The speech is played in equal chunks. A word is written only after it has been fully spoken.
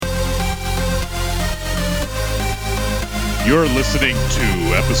You're listening to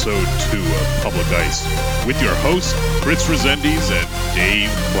episode 2 of Public Ice with your host, Chris Resendiz and Dave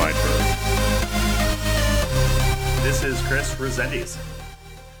Kleinberg. This is Chris Resendiz.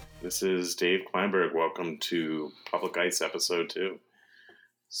 This is Dave Kleinberg. Welcome to Public Ice episode 2.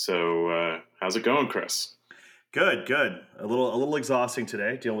 So, how's it going, Chris? Good. A little exhausting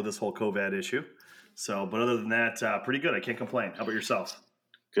today, dealing with this whole COVID issue. So, but other than that, pretty good. I can't complain. How about yourself?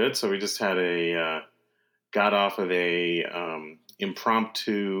 Good. So we just had got off of a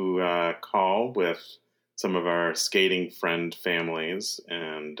impromptu call with some of our skating friend families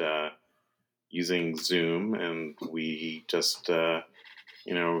and using Zoom, and we just had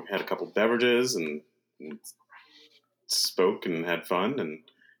a couple beverages and spoke and had fun. And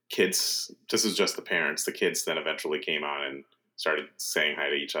kids, this is just the parents. The kids then eventually came on and started saying hi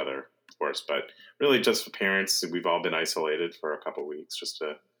to each other, of course, but really just for parents. We've all been isolated for a couple weeks just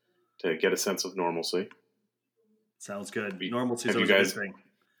to get a sense of normalcy. Sounds good. Normalcy is always a good thing.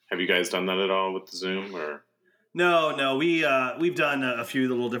 Have you guys done that at all with the Zoom or? No. We've done a few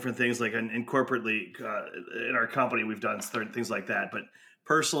little different things, like in corporately in our company, we've done certain things like that. But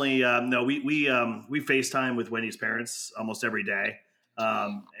personally, no. We FaceTime with Wendy's parents almost every day,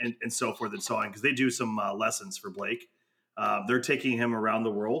 and so forth and so on, because they do some lessons for Blake. They're taking him around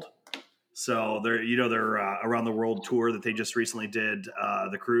the world. So they're around the world tour that they just recently did,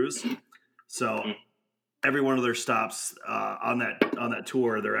 the cruise. So every one of their stops on that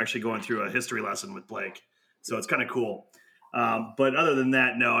tour, they're actually going through a history lesson with Blake. So it's kind of cool. But other than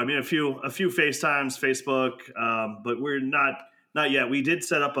that, no. I mean, a few FaceTimes, Facebook, but we're not yet. We did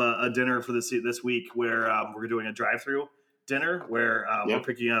set up a dinner for this week where we're doing a drive-through dinner where we're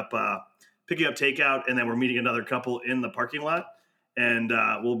picking up takeout, and then we're meeting another couple in the parking lot, and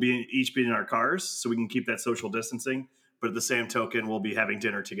we'll each be in our cars so we can keep that social distancing. But at the same token, we'll be having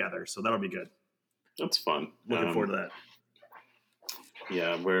dinner together, so that'll be good. That's fun. Looking forward to that.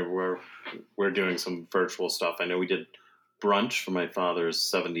 Yeah, we're doing some virtual stuff. I know we did brunch for my father's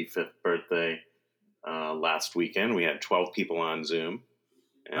 75th birthday last weekend. We had 12 people on Zoom,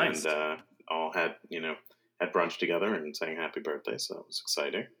 and nice. All had brunch together and sang happy birthday. So it was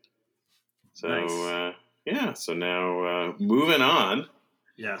exciting. So nice. So now moving on.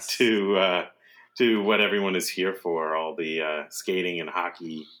 Yes. To what everyone is here for, all the skating and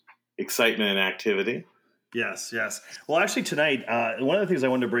hockey excitement and activity. Yes. Well, actually tonight, one of the things I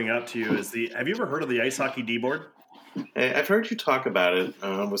wanted to bring up to you is have you ever heard of the Ice Hockey D-Board? Hey, I've heard you talk about it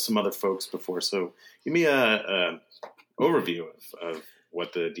with some other folks before, so give me a overview of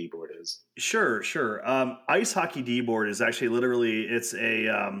what the D-Board is. Sure. Ice Hockey D-Board is actually literally, it's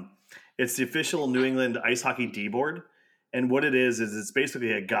the official New England Ice Hockey D-Board. And what it is it's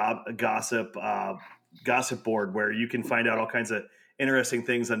basically a gossip board where you can find out all kinds of interesting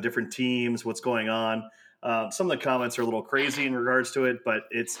things on different teams, what's going on. Some of the comments are a little crazy in regards to it, but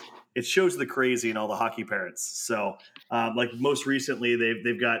it shows the crazy in all the hockey parents. So, like most recently,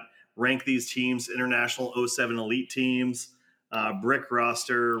 they've got rank these teams, international 07 elite teams, brick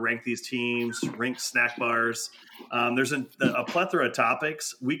roster, rank these teams, rank snack bars. There's a plethora of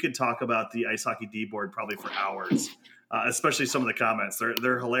topics. We could talk about the Ice Hockey D-Board probably for hours, especially some of the comments.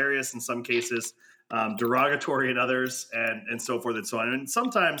 They're hilarious in some cases. Derogatory in others, and so forth and so on. And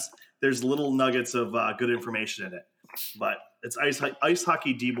sometimes there's little nuggets of good information in it. But it's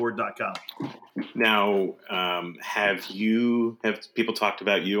icehockeydboard.com. Now, have people talked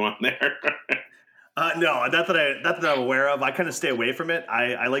about you on there? No, not that I'm aware of. I kind of stay away from it.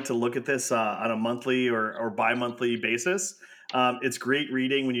 I like to look at this on a monthly or bi-monthly basis. It's great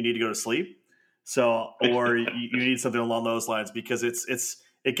reading when you need to go to sleep. So, or you need something along those lines, because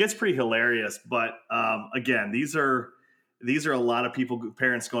it gets pretty hilarious, but again, these are a lot of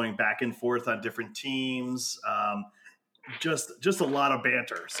parents going back and forth on different teams. Just a lot of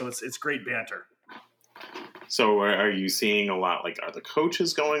banter. So it's great banter. So are you seeing a lot? Like, are the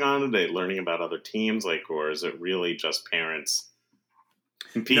coaches going on? Are they learning about other teams? Or is it really just parents?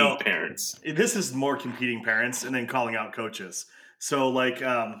 Competing parents. This is more competing parents and then calling out coaches. So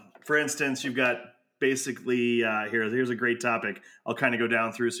for instance, you've got basically, here's a great topic. I'll kind of go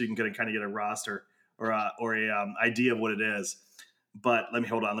down through so you can kind of get a roster or a idea of what it is. But let me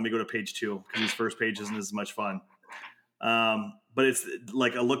go to page 2 because these first pages isn't as much fun. But it's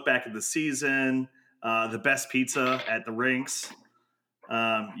like a look back at the season, the best pizza at the rinks.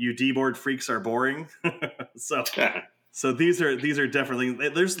 You D-board freaks are boring. So these are definitely,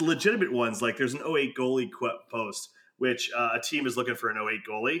 there's legitimate ones. Like there's an 08 goalie post, which a team is looking for an 08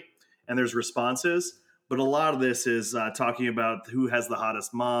 goalie. And there's responses, but a lot of this is talking about who has the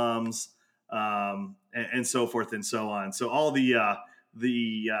hottest moms, and so forth and so on. So all the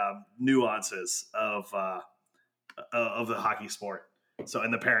nuances of of the hockey sport. So,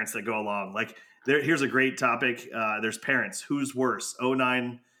 and the parents that go along. Like, here's a great topic. There's parents. Who's worse,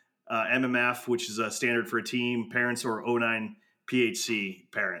 09 MMF, which is a standard for a team, parents, or 09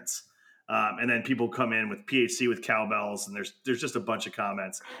 PHC parents? And then people come in with PHC with cowbells, and there's just a bunch of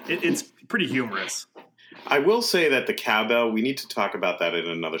comments. It's pretty humorous. I will say that the cowbell, we need to talk about that in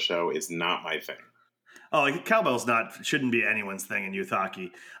another show, is not my thing. Oh, cowbell's shouldn't be anyone's thing in youth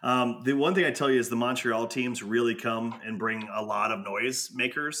hockey. The one thing I tell you is the Montreal teams really come and bring a lot of noise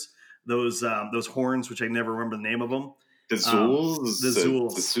makers. Those horns, which I never remember the name of them. The Zools? The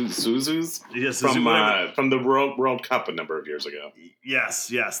Zools. The Zuzus? Yes, from the World Cup a number of years ago.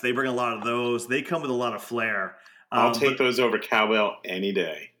 Yes. They bring a lot of those. They come with a lot of flair. I'll take those over cowbell any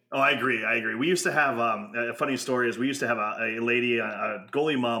day. Oh, I agree. We used to have a funny story is we used to have a lady, a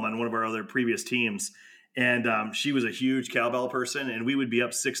goalie mom on one of our other previous teams. And she was a huge cowbell person, and we would be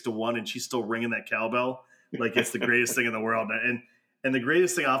up 6-1, and she's still ringing that cowbell like it's the greatest thing in the world. And the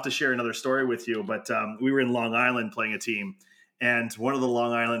greatest thing, I'll have to share another story with you, but we were in Long Island playing a team, and one of the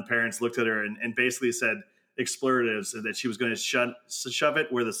Long Island parents looked at her and basically said expletives that she was going to shove it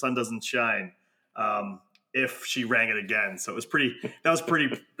where the sun doesn't shine if she rang it again. So that was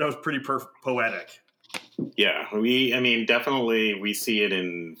pretty poetic. Yeah, definitely we see it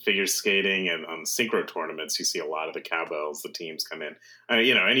in figure skating and on synchro tournaments. You see a lot of the cowbells. The teams come in,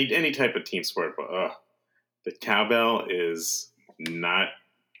 any type of team sport. But the cowbell is not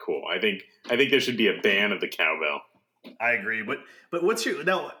cool. I think there should be a ban of the cowbell. I agree, but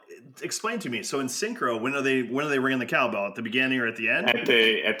now explain to me. So in synchro, when are they ringing the cowbell, at the beginning or at the end? At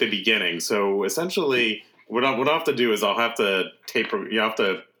the beginning. So essentially, what I'll have to do is I'll have to you have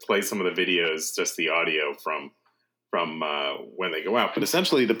to play some of the videos, just the audio from when they go out. But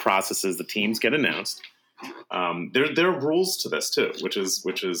essentially, the process is the teams get announced. There are rules to this too, which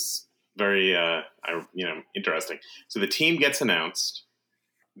is very interesting. So the team gets announced.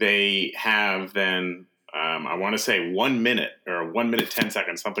 They have then I want to say 1 minute or 1 minute 10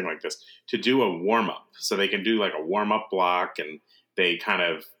 seconds, something like this, to do a warm up. So they can do like a warm up block, and they kind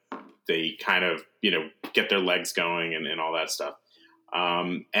of get their legs going and all that stuff.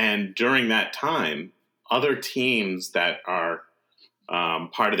 And during that time, other teams that are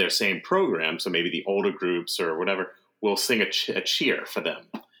part of their same program, so maybe the older groups or whatever, will sing a cheer for them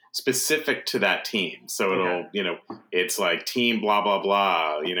specific to that team. So it'll, it's like team blah, blah,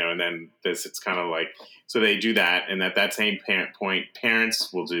 blah, and then it's kind of like, so they do that. And at that same point,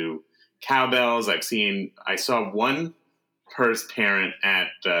 parents will do cowbells. I saw one parent at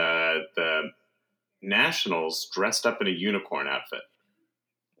the Nationals dressed up in a unicorn outfit.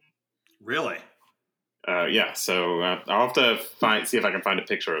 Really? Yeah. So I'll have to see if I can find a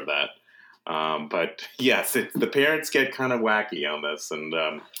picture of that. But yes, the parents get kind of wacky on this, and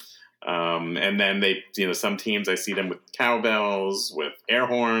then they, some teams I see them with cowbells, with air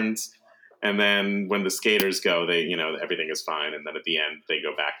horns, and then when the skaters go, they, everything is fine, and then at the end they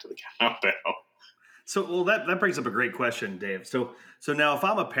go back to the cowbell. So, that brings up a great question, Dave. So now if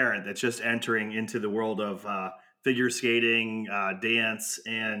I'm a parent that's just entering into the world of figure skating, dance,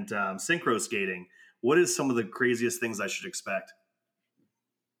 and synchro skating, what is some of the craziest things I should expect?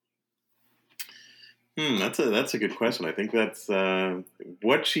 That's a good question. I think that's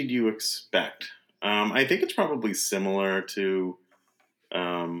what should you expect? I think it's probably similar to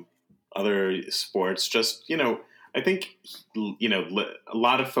other sports. Just I think a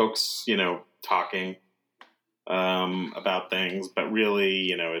lot of folks talking about things, but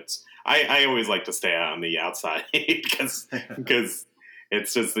really it's I always like to stay on the outside because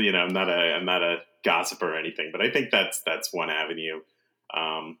it's just I'm not a gossip or anything, but I think that's one avenue.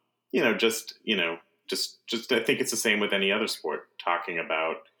 Just I think it's the same with any other sport, talking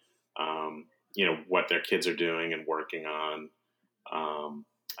about, what their kids are doing and working on.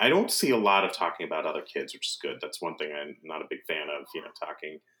 I don't see a lot of talking about other kids, which is good. That's one thing I'm not a big fan of,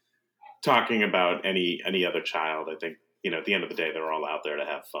 talking about any other child. I think, at the end of the day, they're all out there to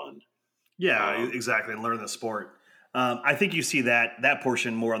have fun. Yeah, exactly. And learn the sport. I think you see that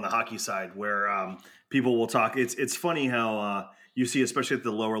portion more on the hockey side where people will talk. It's funny how you see, especially at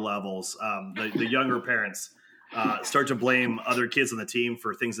the lower levels, the younger parents start to blame other kids on the team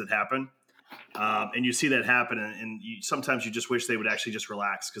for things that happen. And you see that happen. And sometimes you just wish they would actually just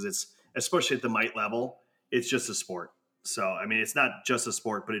relax, because it's, especially at the mite level, it's just a sport. So, it's not just a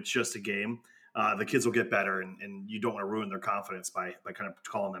sport, but it's just a game. The kids will get better, and you don't want to ruin their confidence by kind of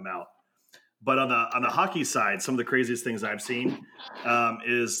calling them out. But on the hockey side, some of the craziest things I've seen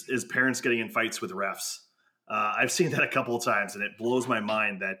is parents getting in fights with refs. I've seen that a couple of times, and it blows my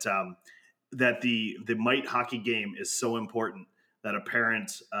mind that the mite hockey game is so important. that a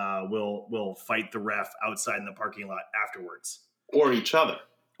parent will fight the ref outside in the parking lot afterwards, or each other,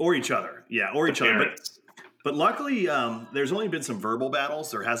 or each other. But luckily, there's only been some verbal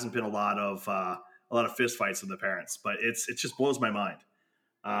battles. There hasn't been a lot of fist fights with the parents. But it just blows my mind.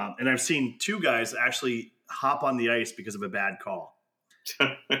 And I've seen two guys actually hop on the ice because of a bad call,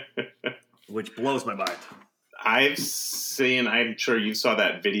 which blows my mind. I'm sure you saw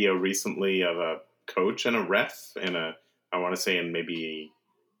that video recently of a coach and a ref I want to say in maybe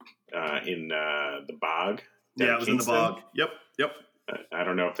in the bog. Yeah, it was Kingston. In the bog. Yep. I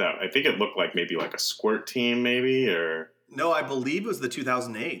don't know if I think it looked like maybe like a squirt team maybe or. No, I believe it was the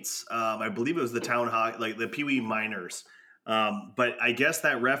 2008s. I believe it was the town hockey, like the Pee Wee minors. But I guess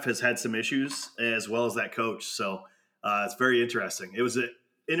that ref has had some issues as well as that coach. So it's very interesting. It was an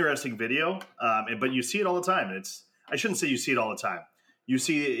interesting video, but you see it all the time. I shouldn't say you see it all the time. You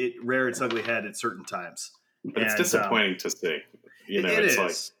see it rear its ugly head at certain times. But it's disappointing to see. It's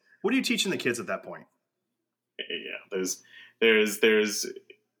like, what are you teaching the kids at that point? Yeah, there's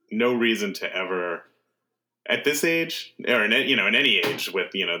no reason to ever at this age or in any age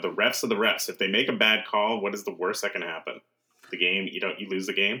with the refs are the refs. If they make a bad call, what is the worst that can happen? The game you lose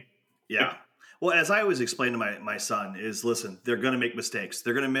the game. Yeah. Well, as I always explain to my son is, listen, they're going to make mistakes.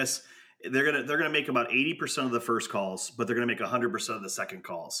 They're going to miss. They're going to make about 80% of the first calls, but they're going to make 100% of the second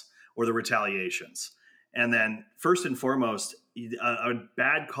calls or the retaliations. And then first and foremost, a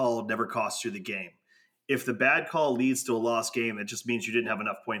bad call never costs you the game. If the bad call leads to a lost game, it just means you didn't have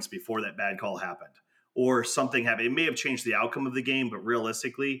enough points before that bad call happened, or something happened. It may have changed the outcome of the game, but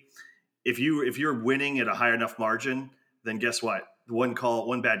realistically, if you're winning at a high enough margin, then guess what? One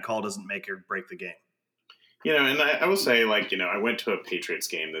bad call doesn't make or break the game. And I will say, I went to a Patriots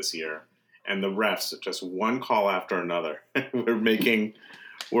game this year, and the refs, just one call after another, were making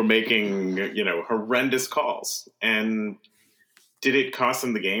horrendous calls. And did it cost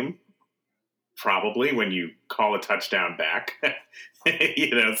them the game? Probably, when you call a touchdown back,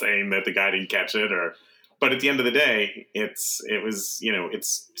 saying that the guy didn't catch it, but at the end of the day, it's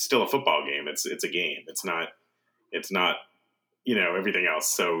still a football game. It's a game. It's not everything else.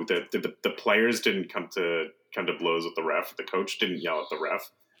 So the players didn't come to blows with the ref. The coach didn't yell at the ref.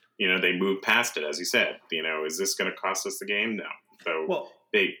 They moved past it, as you said. Is this going to cost us the game? No. So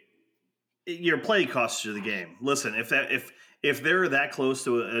your play costs you the game. Listen, if they're that close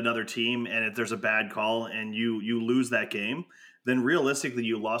to another team and if there's a bad call and you lose that game, then realistically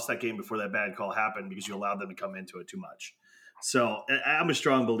you lost that game before that bad call happened because you allowed them to come into it too much. So I'm a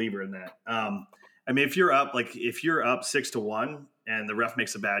strong believer in that. If you're up 6-1 and the ref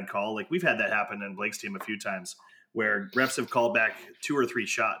makes a bad call, like we've had that happen in Blake's team a few times where refs have called back two or three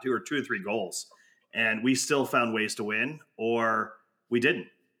goals and we still found ways to win or we didn't.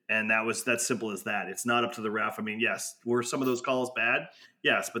 And that's simple as that. It's not up to the ref. Yes, were some of those calls bad?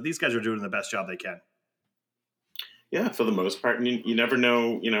 Yes, but these guys are doing the best job they can. Yeah, for the most part. And you never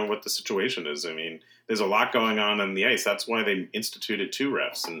know, what the situation is. There's a lot going on the ice. That's why they instituted two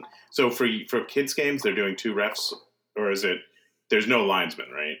refs. And so for kids games, they're doing two refs, or is it? There's no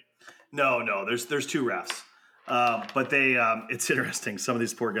linesman, right? No. There's two refs. But they, it's interesting. Some of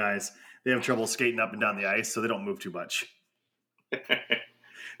these poor guys, they have trouble skating up and down the ice, so they don't move too much.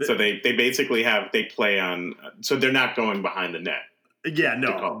 So they basically they play on. So they're not going behind the net. Yeah,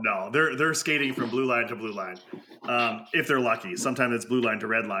 no. They're skating from blue line to blue line. If they're lucky, sometimes it's blue line to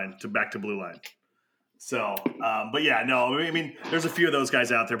red line to back to blue line. So, but yeah, no. There's a few of those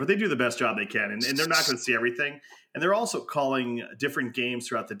guys out there, but they do the best job they can, and they're not going to see everything. And they're also calling different games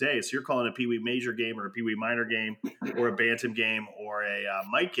throughout the day. So you're calling a Pee Wee major game or a Pee Wee minor game or a bantam game or a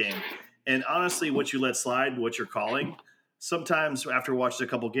mite game. And honestly, what you let slide, what you're calling, sometimes after watching a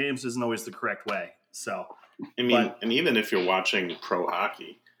couple games isn't always the correct way. So, and even if you're watching pro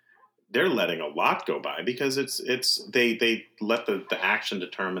hockey, they're letting a lot go by because they let the action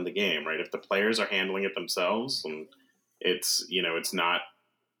determine the game, right? If the players are handling it themselves and it's not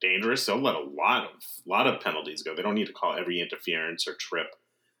dangerous, they'll let a lot of penalties go. They don't need to call every interference or trip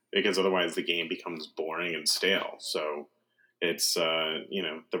because otherwise the game becomes boring and stale. So it's the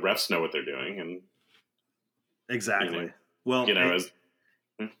refs know what they're doing and exactly.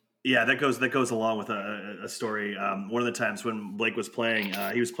 Yeah, that goes along with a story. One of the times when Blake was playing,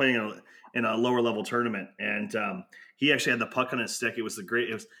 he was playing in a lower level tournament, and he actually had the puck on his stick. It was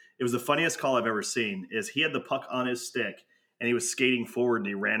the funniest call I've ever seen. Is he had the puck on his stick and he was skating forward and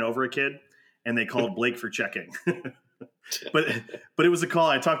he ran over a kid, and they called Blake for checking. but it was a call.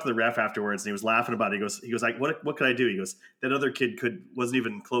 I talked to the ref afterwards, and he was laughing about it. He goes like, "What could I do?" He goes, "That other kid wasn't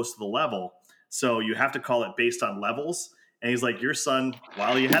even close to the level, so you have to call it based on levels." And he's like, your son,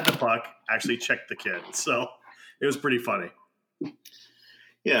 while you had the puck, actually checked the kid. So it was pretty funny.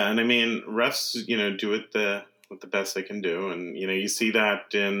 Yeah, and I mean, refs, do it with the best they can do, and you see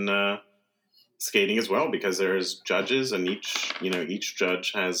that in skating as well, because there's judges, and each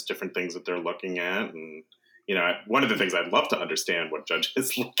judge has different things that they're looking at, and one of the things I'd love to understand what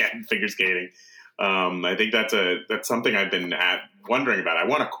judges look at in figure skating. I think that's something I've been wondering about. I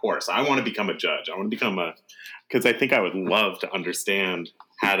want a course. I want to become a judge. I want to become because I think I would love to understand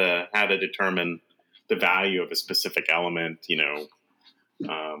how to determine the value of a specific element. I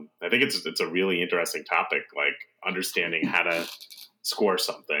think it's a really interesting topic, like understanding how to score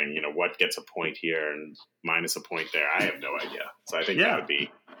something. What gets a point here and minus a point there. I have no idea. So I think that would be.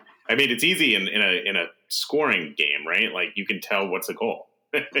 I mean, it's easy in a scoring game, right? Like you can tell what's a goal.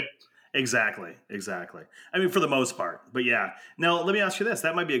 Exactly. I mean, for the most part, but yeah. Now, let me ask you this.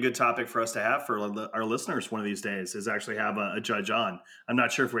 That might be a good topic for us to have for our listeners one of these days, is actually have a judge on. I'm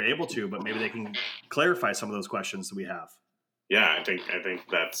not sure if we're able to, but maybe they can clarify some of those questions that we have. Yeah, I think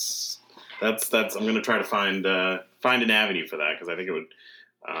that's I'm going to try to find an avenue for that, because I think it would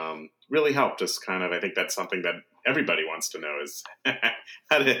really help. Just kind of, I think that's something that everybody wants to know, is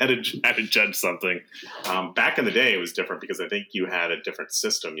how to judge something. Back in the day, it was different, because I think you had a different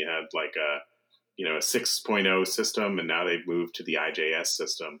system. You had like a 6.0 system, and now they've moved to the IJS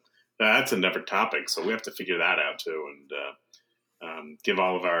system. That's another topic, so we have to figure that out too, and give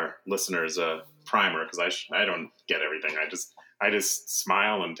all of our listeners a primer, because I don't get everything. I just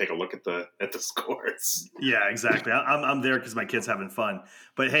smile and take a look at the scores. Yeah, exactly. I'm there because my kid's having fun.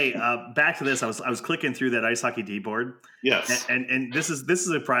 But hey, back to this. I was clicking through that ice hockey D board. Yes, and this is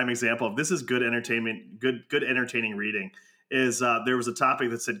a prime example of this is good entertainment, good entertaining reading. Is there was a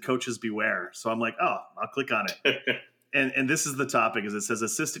topic that said coaches beware. So I'm like, oh, I'll click on it. And this is the topic, is it says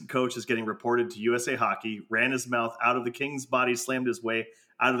assistant coach is getting reported to USA Hockey, ran his mouth out of the King's body, slammed his way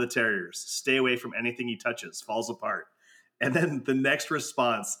out of the Terriers. Stay away from anything he touches, falls apart. And then the next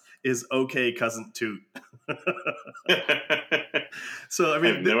response is, okay, cousin toot. So, I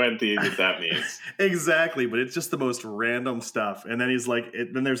mean, I have no idea what that means. Exactly. But it's just the most random stuff. And then he's like,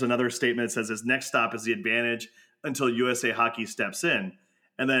 then there's another statement that says his next stop is the advantage until USA Hockey steps in.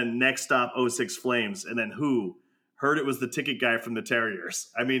 And then next stop, 06 Flames. And then who? Heard it was the ticket guy from the Terriers.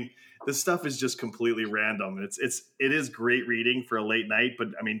 I mean, this stuff is just completely random. It is great reading for a late night, but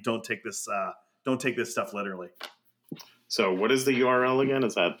I mean, don't take this stuff literally. So what is the URL again?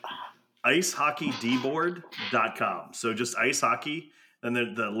 Is that icehockeydboard.com? So just ice hockey, then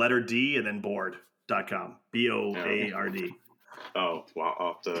the letter D, and then board.com. BOARD. Oh, well,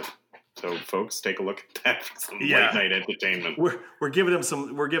 I'll have to. So folks, take a look at that for some late night entertainment. We're giving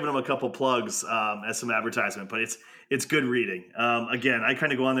them a couple plugs as some advertisement, but it's good reading. Again, I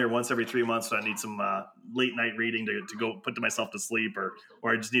kind of go on there once every 3 months, so I need some late night reading to go put to myself to sleep, or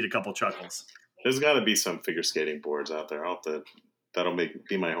I just need a couple chuckles. There's got to be some figure skating boards out there. That'll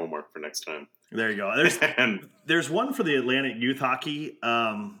be my homework for next time. There you go. There's one for the Atlantic Youth Hockey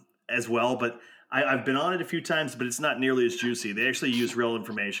as well, but I've been on it a few times, but it's not nearly as juicy. They actually use real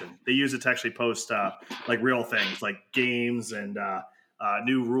information. They use it to actually post like real things, like games and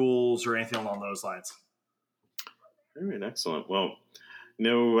new rules or anything along those lines. All right, excellent. Well,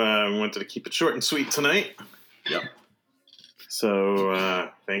 we wanted to keep it short and sweet tonight. Yep. So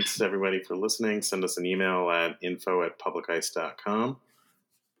thanks everybody for listening. Send us an email at info@publicice.com.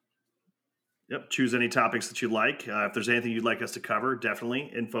 Yep. Choose any topics that you like. If there's anything you'd like us to cover,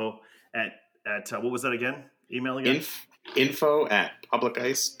 definitely info at what was that again? Email again?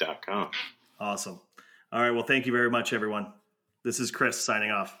 info@publicice.com. Awesome. All right. Well, thank you very much, everyone. This is Chris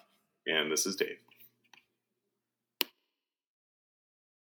signing off. And this is Dave.